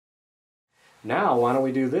Now, why don't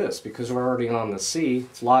we do this? Because we're already on the C,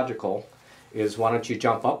 it's logical, is why don't you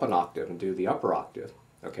jump up an octave and do the upper octave,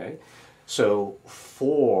 okay? So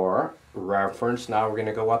for reference, now we're going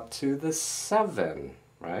to go up to the 7,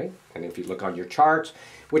 right? And if you look on your charts,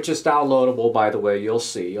 which is downloadable, by the way, you'll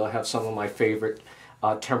see. You'll have some of my favorite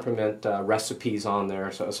temperament recipes on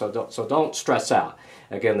there, so don't stress out.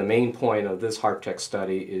 Again, the main point of this harp tech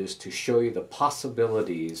study is to show you the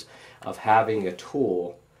possibilities of having a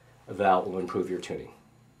tool that will improve your tuning.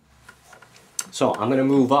 So I'm going to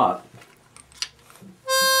move up,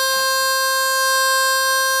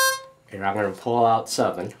 and I'm going to pull out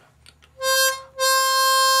 7.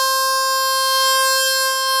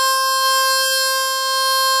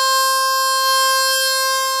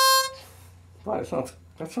 Wow,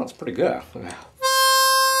 that sounds pretty good.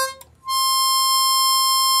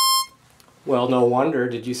 Well, no wonder.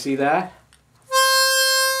 Did you see that?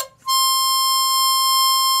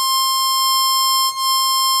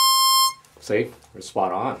 See, we're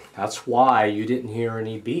spot on. That's why you didn't hear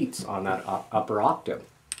any beats on that upper octave.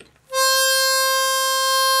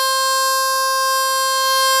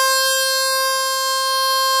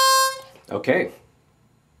 Okay,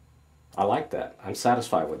 I like that. I'm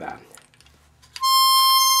satisfied with that.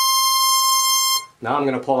 Now I'm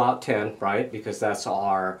going to pull out 10, right, because that's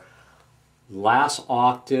our last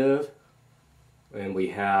octave, and we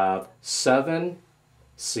have 7,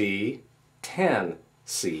 C, 10,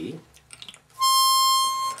 C.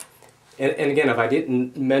 And again, if I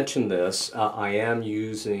didn't mention this, I am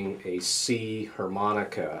using a C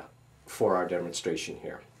harmonica for our demonstration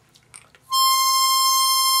here.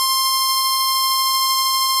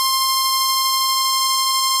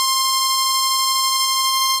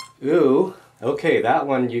 Ooh, okay, that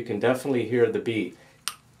one you can definitely hear the beat.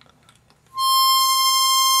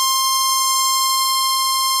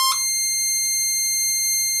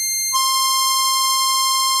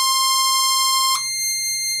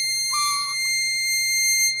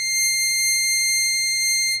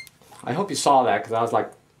 I hope you saw that, because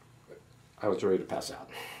I was ready to pass out.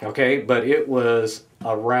 Okay, but it was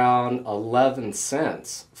around 11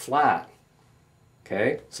 cents flat.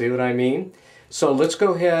 Okay, see what I mean? So let's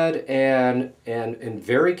go ahead and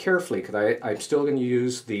very carefully, because I'm still going to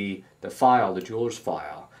use the file, the jeweler's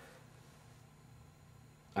file.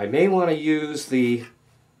 I may want to use the,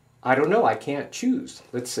 I don't know, I can't choose.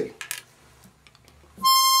 Let's see.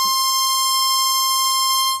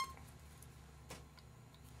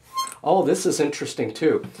 Oh, this is interesting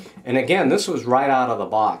too. And again, this was right out of the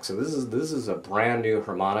box. So this is a brand new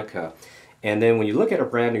harmonica. And then when you look at a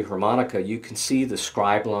brand new harmonica, you can see the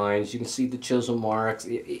scribe lines, you can see the chisel marks,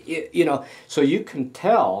 you know, so you can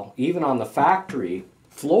tell, even on the factory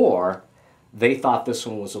floor, they thought this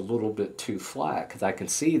one was a little bit too flat, because I can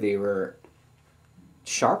see they were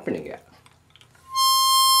sharpening it.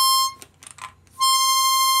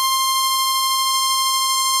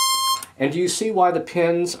 And do you see why the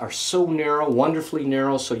pins are so narrow, wonderfully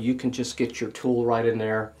narrow, so you can just get your tool right in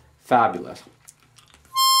there? Fabulous.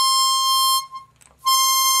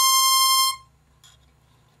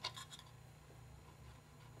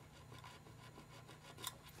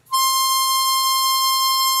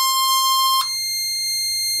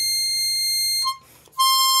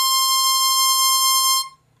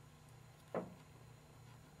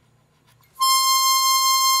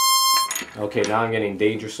 Okay, now I'm getting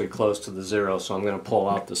dangerously close to the 0, so I'm going to pull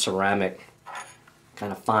out the ceramic,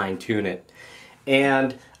 kind of fine tune it.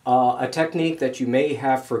 And a technique that you may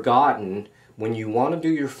have forgotten, when you want to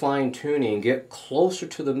do your fine tuning, get closer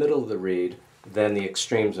to the middle of the reed than the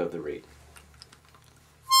extremes of the reed.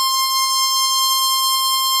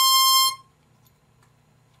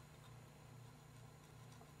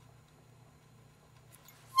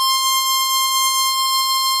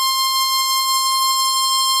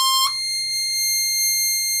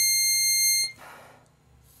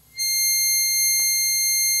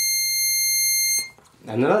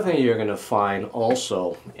 Another thing you're going to find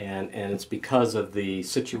also, and it's because of the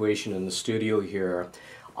situation in the studio here,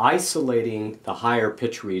 isolating the higher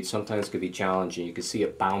pitch reed sometimes can be challenging. You can see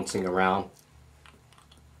it bouncing around.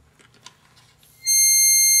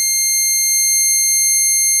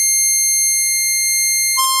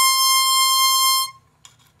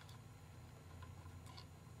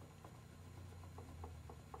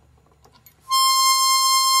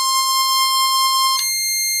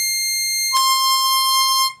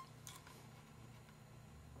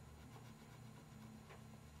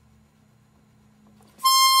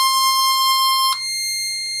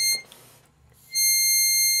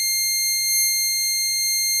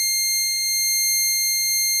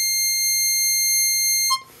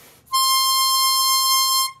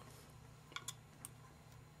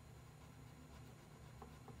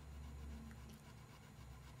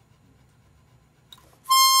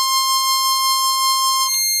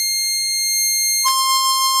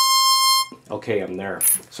 Okay, I'm there.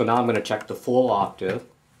 So now I'm going to check the full octave.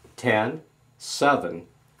 10, 7,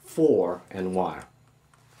 4, and 1.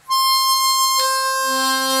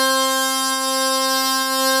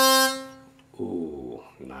 Ooh,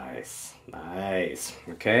 nice, nice.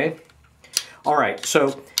 Okay. All right,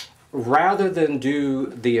 so rather than do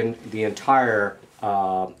the entire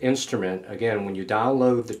instrument, again, when you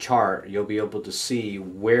download the chart, you'll be able to see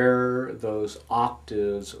where those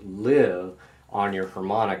octaves live on your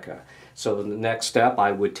harmonica. So the next step,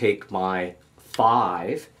 I would take my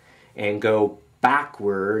 5 and go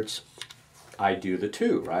backwards. I do the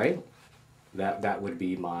 2, right? That would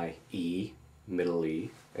be my E, middle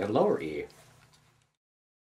E, and lower E.